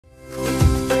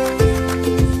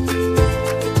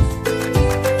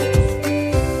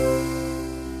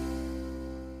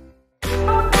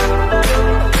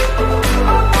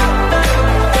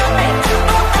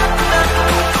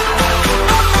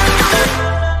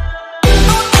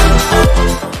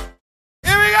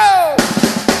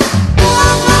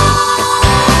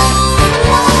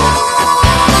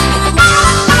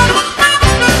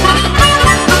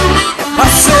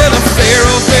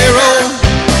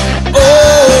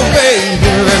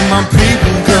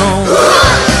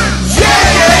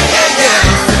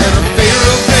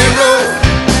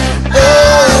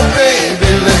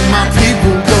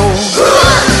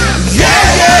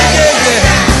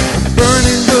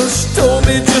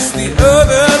just the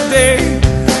other day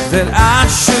that I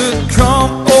should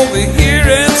come over here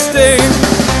and stay.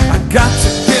 I got to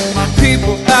get my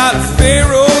people out of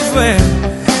Pharaoh's land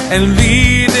and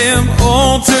lead them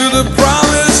on to the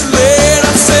promised land.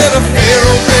 I said, oh,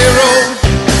 Pharaoh, Pharaoh,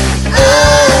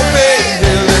 oh, baby,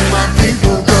 let my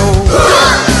people go.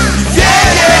 Yeah,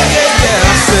 yeah, yeah, yeah.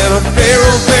 I said, oh,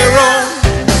 Pharaoh, Pharaoh,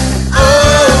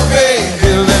 oh,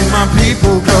 baby, let my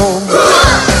people go.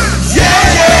 Yeah,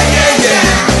 yeah, yeah, yeah.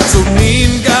 So me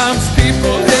and God's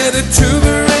people headed to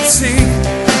the Red Sea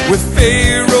with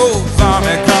Pharaoh's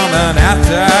army coming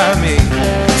after me.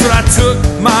 So I took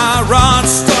my rod,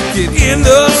 stuck it in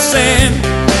the sand,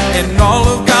 and all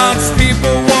of God's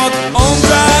people walked on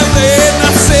dry land.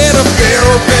 I said, oh,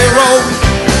 Pharaoh, Pharaoh,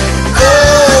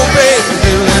 oh,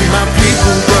 baby, let my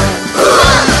people go.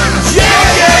 Yeah,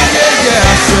 yeah, yeah, yeah.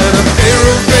 I said, oh,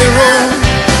 Pharaoh, Pharaoh,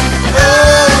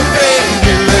 oh,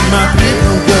 baby, let my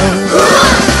people go.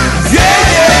 Yeah,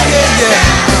 yeah, yeah, yeah.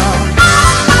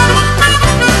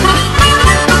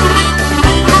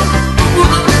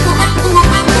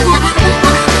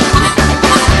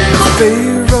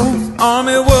 Pharaoh's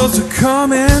army was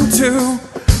a-coming too.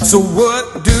 So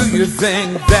what do you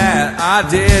think that I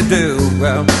did do?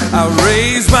 Well, I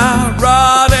raised my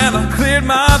rod and I cleared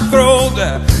my throat,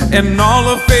 and all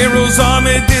of Pharaoh's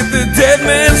army did the dead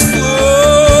man's flow.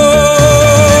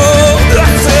 I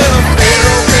said, oh,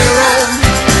 Pharaoh, Pharaoh,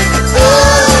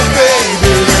 oh, baby,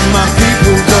 let my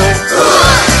people go.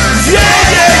 Yeah,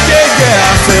 yeah, yeah, yeah.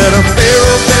 I said, oh,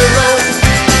 Pharaoh, Pharaoh,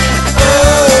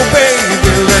 oh,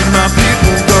 baby, let my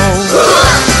people go.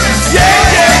 Yeah,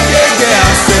 yeah, yeah, yeah.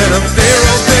 I said, oh,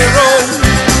 Pharaoh, Pharaoh,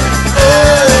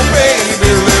 oh,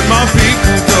 baby, let my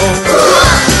people go.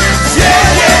 Yeah,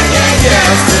 yeah, yeah, yeah.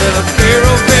 I said, oh,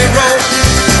 Pharaoh, Pharaoh,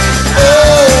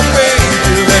 oh,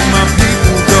 baby, let my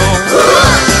people go.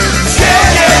 Yeah,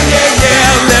 yeah, yeah, yeah.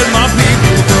 Let my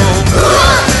people go.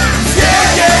 Yeah,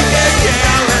 yeah, yeah,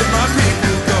 yeah. Let my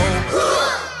people go.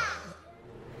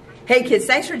 Hey kids,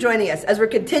 thanks for joining us as we're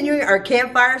continuing our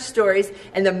campfire stories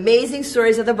and the amazing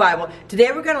stories of the Bible.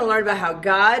 Today we're going to learn about how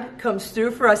God comes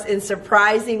through for us in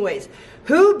surprising ways.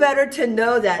 Who better to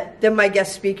know that than my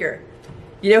guest speaker?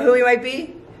 You know who he might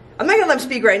be? I'm not going to let him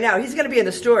speak right now. He's going to be in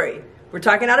the story. We're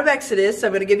talking out of Exodus, so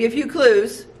I'm going to give you a few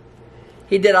clues.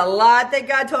 He did a lot that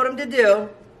God told him to do.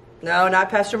 No, not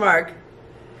Pastor Mark.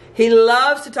 He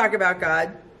loves to talk about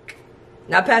God.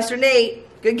 Not Pastor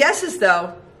Nate. Good guesses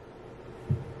though.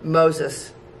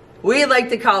 Moses. We like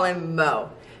to call him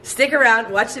Mo. Stick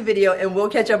around, watch the video, and we'll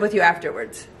catch up with you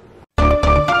afterwards.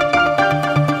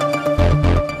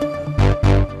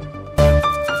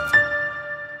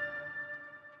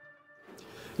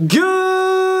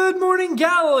 Good morning,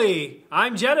 Galilee.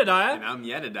 I'm Jedediah. And I'm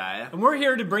Yedidiah. And we're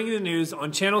here to bring you the news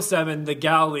on Channel 7, the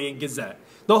Galilean Gazette.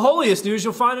 The holiest news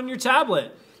you'll find on your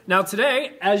tablet. Now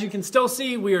today, as you can still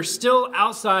see, we are still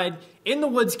outside in the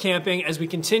woods camping as we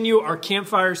continue our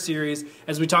campfire series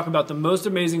as we talk about the most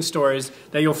amazing stories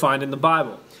that you'll find in the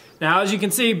Bible. Now, as you can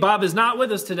see, Bob is not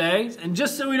with us today, and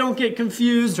just so we don't get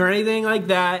confused or anything like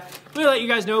that, we let you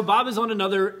guys know Bob is on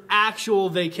another actual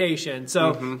vacation.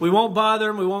 So we won't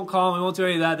bother him, we won't call him, we won't do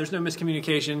any of that. There's no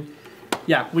miscommunication.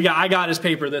 Yeah, I got his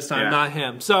paper this time, not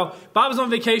him. So Bob is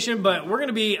on vacation, but we're going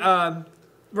to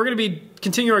be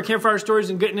continuing our campfire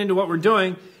stories and getting into what we're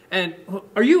doing. And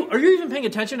are you even paying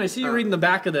attention? I see you reading the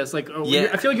back of this. Like, yeah.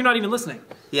 I feel like you're not even listening.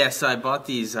 Yeah, so I bought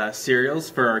these cereals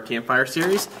for our campfire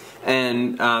series,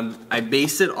 and I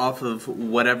based it off of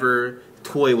whatever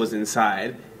toy was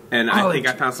inside. And I think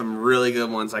I found some really good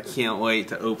ones. I can't wait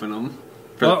to open them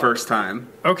for the first time.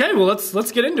 Okay, well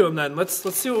let's get into them then. Let's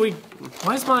see what we.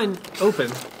 Why is mine open?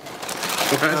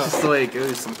 That's just the way it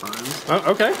goes sometimes.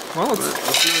 Oh, okay. Well,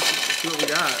 let's see what we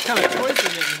got. What kind of toys are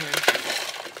we getting here?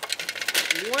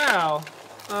 Wow.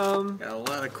 Got a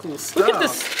lot of cool stuff. Look at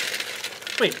this.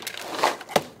 Wait.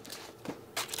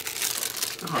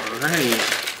 Alright.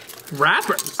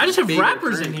 Wrappers. I just have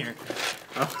wrappers in here.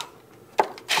 Oh.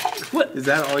 What? Is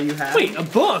that all you have? Wait, a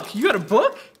book? You got a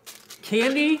book?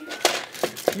 Candy?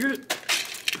 You're...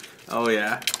 Oh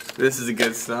yeah. This is the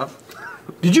good stuff.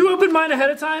 Did you open mine ahead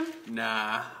of time?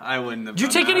 Nah, I wouldn't have. Did you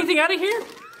take anything out of here?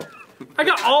 I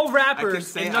got all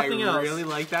wrappers and nothing else. I really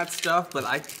like that stuff, but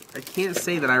I can't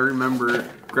say that I remember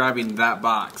grabbing that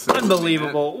box.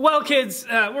 Unbelievable. Well, kids,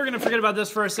 we're going to forget about this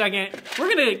for a second.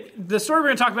 The story we're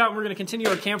going to talk about, and we're going to continue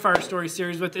our Campfire Stories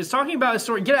series with, is talking about a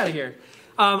story. Get out of here.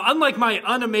 Unlike my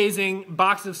unamazing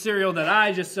box of cereal that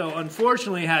I just so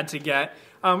unfortunately had to get,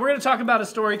 we're going to talk about a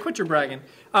story, quit your bragging,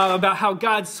 about how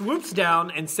God swoops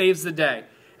down and saves the day.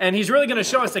 And he's really going to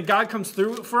show us that God comes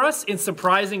through for us in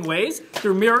surprising ways,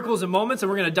 through miracles and moments. And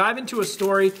we're going to dive into a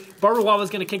story. Barbara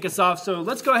Wawa's going to kick us off. So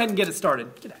let's go ahead and get it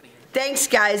started. Get out of here. Thanks,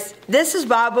 guys. This is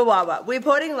Barbara Wawa,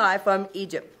 reporting live from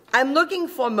Egypt. I'm looking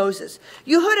for Moses.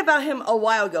 You heard about him a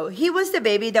while ago. He was the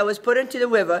baby that was put into the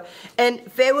river,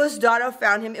 and Pharaoh's daughter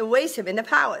found him and raised him in the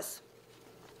palace.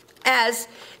 As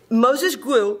Moses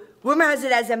grew, rumor has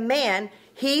it as a man,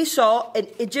 he saw an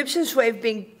Egyptian slave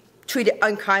being treated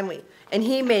unkindly, and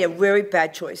he made a very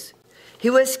bad choice. He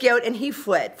was scared, and he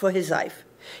fled for his life.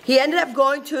 He ended up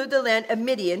going to the land of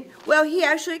Midian. Well, he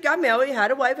actually got married,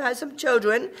 had a wife, had some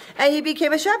children, and he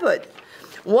became a shepherd.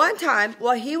 One time,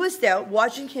 while he was there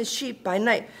watching his sheep by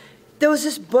night, there was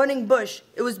this burning bush.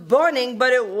 It was burning,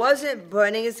 but it wasn't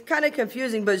burning. It's kind of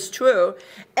confusing, but it's true.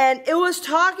 And it was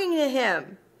talking to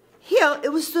him. Here, it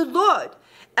was the Lord.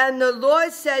 And the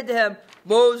Lord said to him,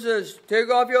 Moses,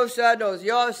 take off your sandals.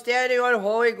 You're standing on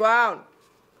holy ground.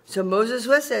 So Moses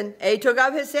listened, and he took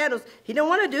off his sandals. He didn't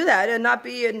want to do that and not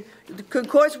be in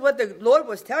concourse with what the Lord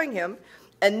was telling him.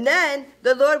 And then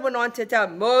the Lord went on to tell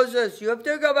Moses, you have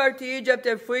to go back to Egypt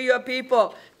and free your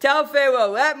people. Tell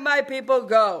Pharaoh, let my people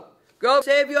go. Go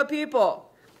save your people.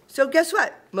 So guess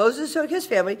what? Moses took his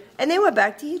family, and they went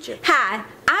back to Egypt. Hi,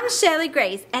 I'm Shelley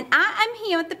Grace, and I am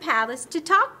here at the palace to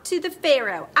talk to the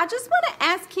Pharaoh. I just want to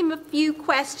ask him a few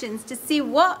questions to see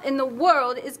what in the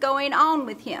world is going on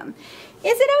with him.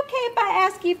 Is it okay if I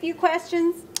ask you a few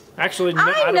questions? Actually, no,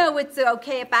 I know it's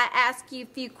okay if I ask you a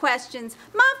few questions.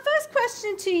 My first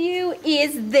question to you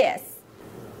is this.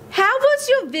 How was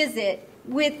your visit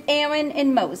with Aaron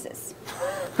and Moses?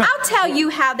 I'll tell you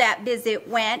how that visit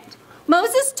went.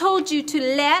 Moses told you to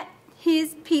let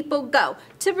his people go,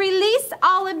 to release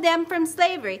all of them from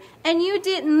slavery, and you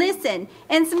didn't listen.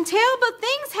 And some terrible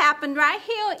things happened right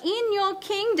here in your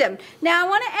kingdom. Now, I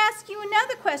want to ask you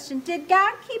another question. Did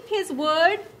God keep his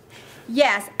word?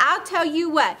 Yes, I'll tell you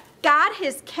what. God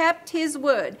has kept his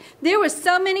word. There were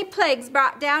so many plagues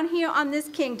brought down here on this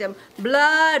kingdom.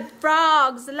 Blood,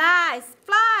 frogs, lice,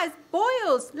 flies,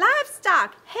 boils,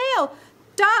 livestock, hail,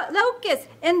 locusts,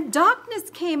 and darkness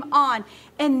came on.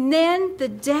 And then the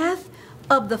death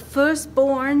of the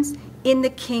firstborns in the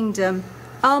kingdom.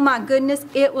 Oh my goodness,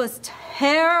 it was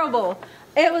terrible.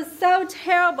 It was so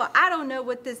terrible. I don't know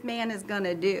what this man is going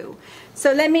to do.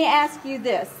 So let me ask you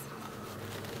this.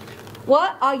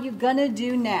 What are you going to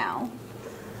do now?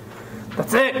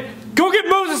 That's it. Go get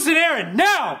Moses and Aaron.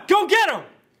 Now. Go get them.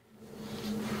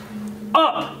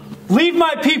 Up. Leave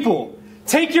my people.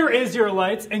 Take your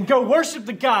Israelites and go worship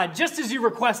the God just as you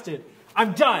requested.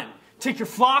 I'm done. Take your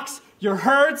flocks, your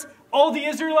herds, all the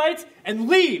Israelites, and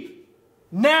leave.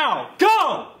 Now.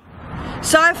 Go.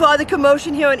 Sorry for all the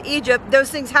commotion here in Egypt. Those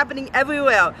things happening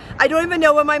everywhere. I don't even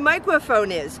know where my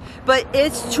microphone is. But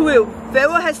it's true.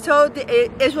 Pharaoh has told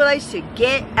the Israelites to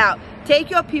get out. Take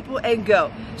your people and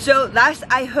go. So last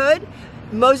I heard,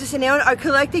 Moses and Aaron are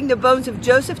collecting the bones of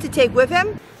Joseph to take with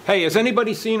him. Hey, has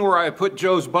anybody seen where I put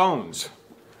Joe's bones?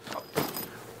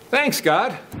 Thanks,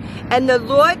 God. And the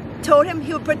Lord told him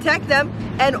he would protect them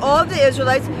and all the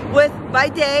Israelites with, by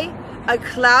day, a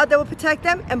cloud that would protect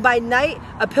them, and by night,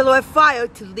 a pillar of fire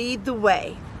to lead the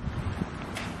way.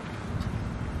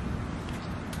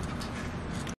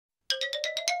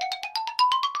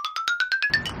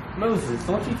 Moses,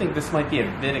 don't you think this might be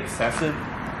a bit excessive?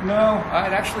 No,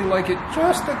 I'd actually like it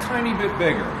just a tiny bit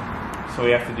bigger. So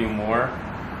we have to do more?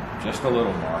 Just a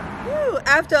little more. Whew,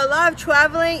 after a lot of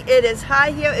traveling, it is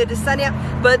hot here, it is sunny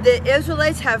out, but the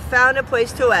Israelites have found a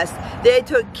place to rest. They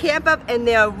took camp up and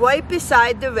they are right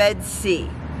beside the Red Sea.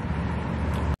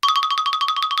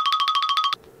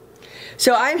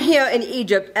 So I'm here in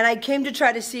Egypt, and I came to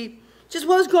try to see just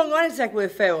what was going on exactly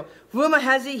with Pharaoh. Rumor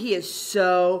has it he is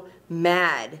so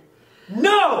mad.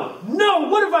 No! No!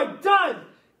 What have I done?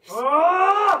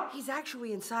 He's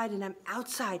actually inside and I'm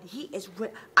outside. He is.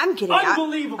 I'm getting out.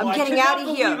 Unbelievable! I'm getting out of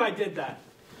here. I cannot believe I did that.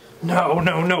 No,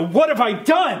 no, no! What have I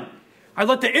done? I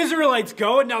let the Israelites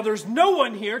go, and now there's no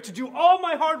one here to do all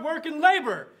my hard work and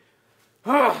labor.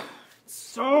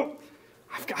 So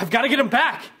I've got to get them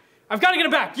back. I've got to get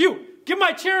them back. You get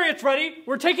my chariots ready.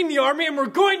 We're taking the army, and we're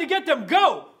going to get them.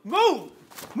 Go! Move!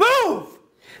 Move!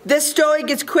 This story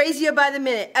gets crazier by the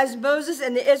minute. As Moses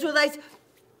and the Israelites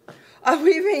are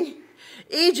leaving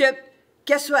Egypt,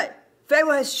 guess what?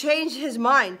 Pharaoh has changed his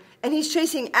mind, and he's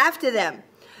chasing after them.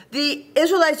 The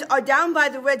Israelites are down by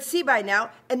the Red Sea by now,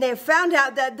 and they have found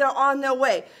out that they're on their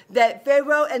way, that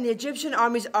Pharaoh and the Egyptian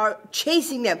armies are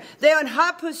chasing them. They're in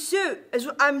hot pursuit.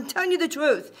 I'm telling you the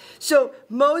truth. So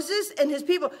Moses and his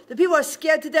people, the people are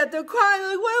scared to death. They're crying,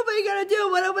 like, what are we going to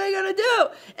do? What are we going to do?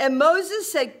 And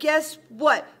Moses said, guess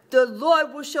what? the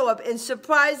Lord will show up in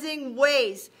surprising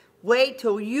ways. Wait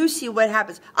till you see what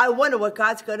happens. I wonder what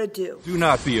God's going to do. Do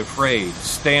not be afraid.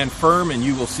 Stand firm and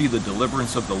you will see the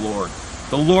deliverance of the Lord.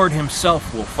 The Lord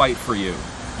himself will fight for you.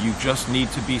 You just need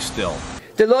to be still.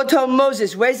 The Lord told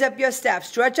Moses, raise up your staff,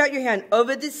 stretch out your hand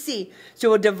over the sea, so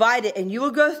it will divide it, and you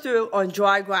will go through on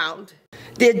dry ground.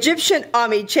 The Egyptian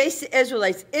army chased the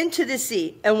Israelites into the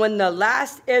sea, and when the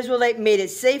last Israelite made it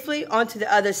safely onto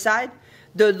the other side,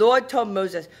 the Lord told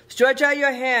Moses, stretch out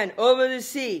your hand over the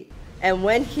sea. And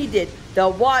when he did, the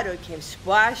water came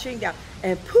splashing down,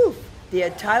 and poof, the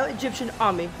entire Egyptian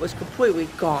army was completely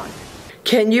gone.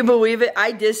 Can you believe it?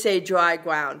 I did say dry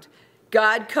ground.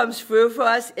 God comes through for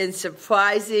us in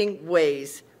surprising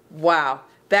ways. Wow.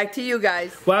 Back to you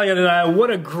guys. Wow, Yadidai, what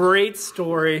a great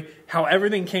story, how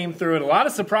everything came through, and a lot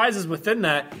of surprises within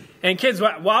that. And kids,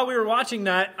 while we were watching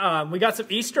that, we got some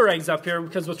Easter eggs up here,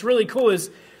 because what's really cool is,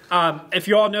 if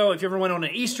you all know, if you ever went on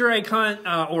an Easter egg hunt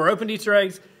or opened Easter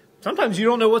eggs, sometimes you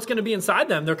don't know what's going to be inside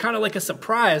them. They're kind of like a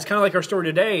surprise, kind of like our story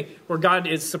today, where God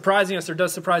is surprising us or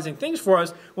does surprising things for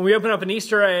us. When we open up an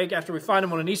Easter egg, after we find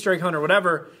them on an Easter egg hunt or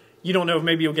whatever, you don't know if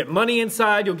maybe you'll get money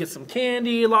inside, you'll get some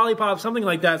candy, lollipop, something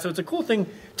like that. So it's a cool thing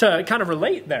to kind of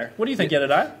relate there. What do you think,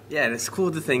 Yedidai? Yeah, and it's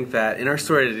cool to think that in our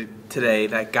story today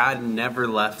that God never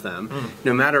left them.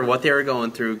 No matter what they were going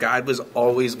through, God was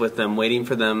always with them, waiting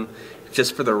for them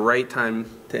just for the right time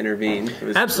to intervene. It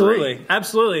was absolutely, great.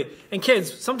 Absolutely. And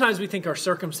kids, sometimes we think our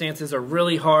circumstances are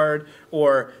really hard,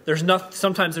 or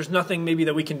sometimes there's nothing maybe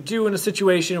that we can do in a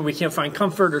situation, or we can't find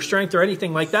comfort or strength or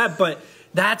anything like that, but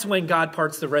that's when God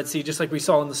parts the Red Sea, just like we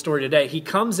saw in the story today. He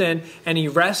comes in and he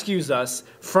rescues us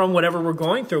from whatever we're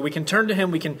going through. We can turn to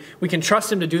him. We can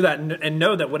trust him to do that, and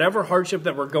know that whatever hardship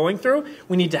that we're going through,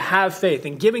 we need to have faith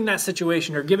in giving that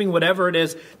situation or giving whatever it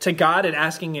is to God and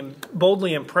asking him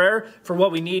boldly in prayer for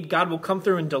what we need. God will come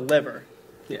through and deliver.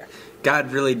 Yeah,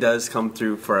 God really does come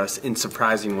through for us in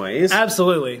surprising ways.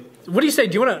 Absolutely. What do you say?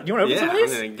 Do you want to open some of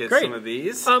these? I'm going to get Great. some of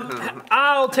these.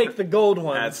 I'll take the gold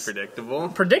ones. That's predictable.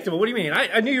 Predictable? What do you mean?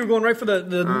 I knew you were going right for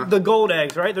the gold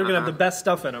eggs, right? They're going to have the best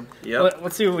stuff in them. Yep.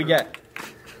 Let's see what we get.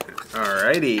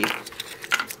 Alrighty.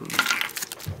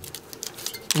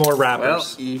 More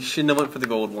wrappers. Well, you shouldn't have went for the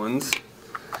gold ones.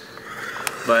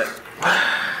 But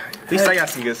at least I got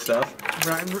some good stuff.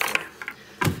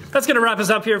 That's going to wrap us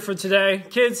up here for today.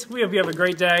 Kids, we hope you have a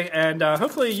great day, and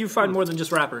hopefully you find more than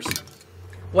just wrappers.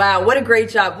 Wow, what a great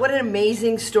job. What an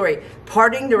amazing story.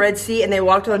 Parting the Red Sea and they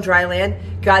walked on dry land.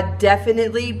 God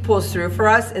definitely pulls through for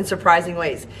us in surprising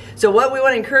ways. So what we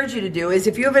want to encourage you to do is,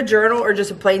 if you have a journal or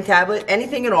just a plain tablet,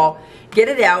 anything at all, get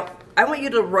it out. I want you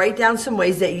to write down some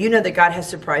ways that you know that God has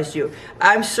surprised you.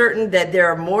 I'm certain that there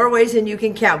are more ways than you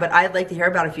can count, but I'd like to hear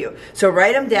about a few. So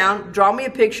write them down, draw me a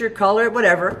picture, color it,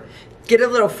 whatever. Get a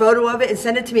little photo of it and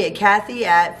send it to me at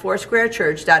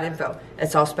Kathy@foursquarechurch.info.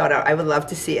 That's all spelled out. I would love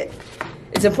to see it.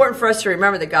 It's important for us to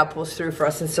remember that God pulls through for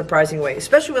us in surprising ways,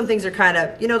 especially when things are kind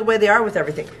of, the way they are with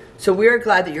everything. So we're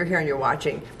glad that you're here and you're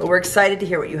watching, but we're excited to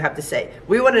hear what you have to say.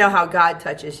 We want to know how God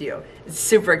touches you. It's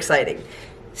super exciting.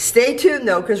 Stay tuned,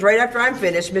 though, because right after I'm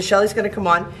finished, Miss Shelley's going to come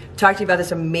on, talk to you about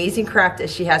this amazing craft that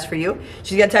she has for you.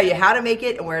 She's going to tell you how to make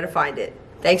it and where to find it.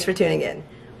 Thanks for tuning in.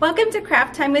 Welcome to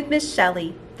Craft Time with Miss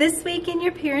Shelley. This week in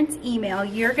your parents' email,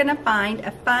 you're going to find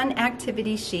a fun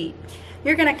activity sheet.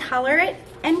 You're going to color it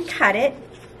and cut it.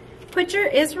 Put your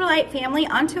Israelite family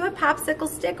onto a popsicle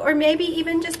stick or maybe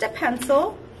even just a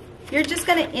pencil. You're just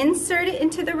going to insert it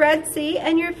into the Red Sea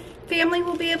and your family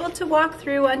will be able to walk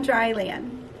through on dry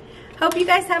land. Hope you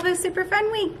guys have a super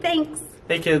fun week. Thanks.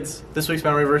 Hey kids, this week's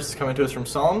memory verse is coming to us from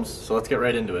Psalms, so let's get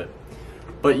right into it.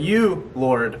 But you,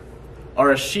 Lord,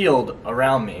 are a shield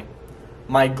around me,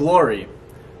 my glory,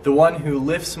 the one who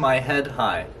lifts my head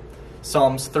high.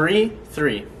 Psalms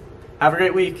 3:3. Have a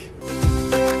great week.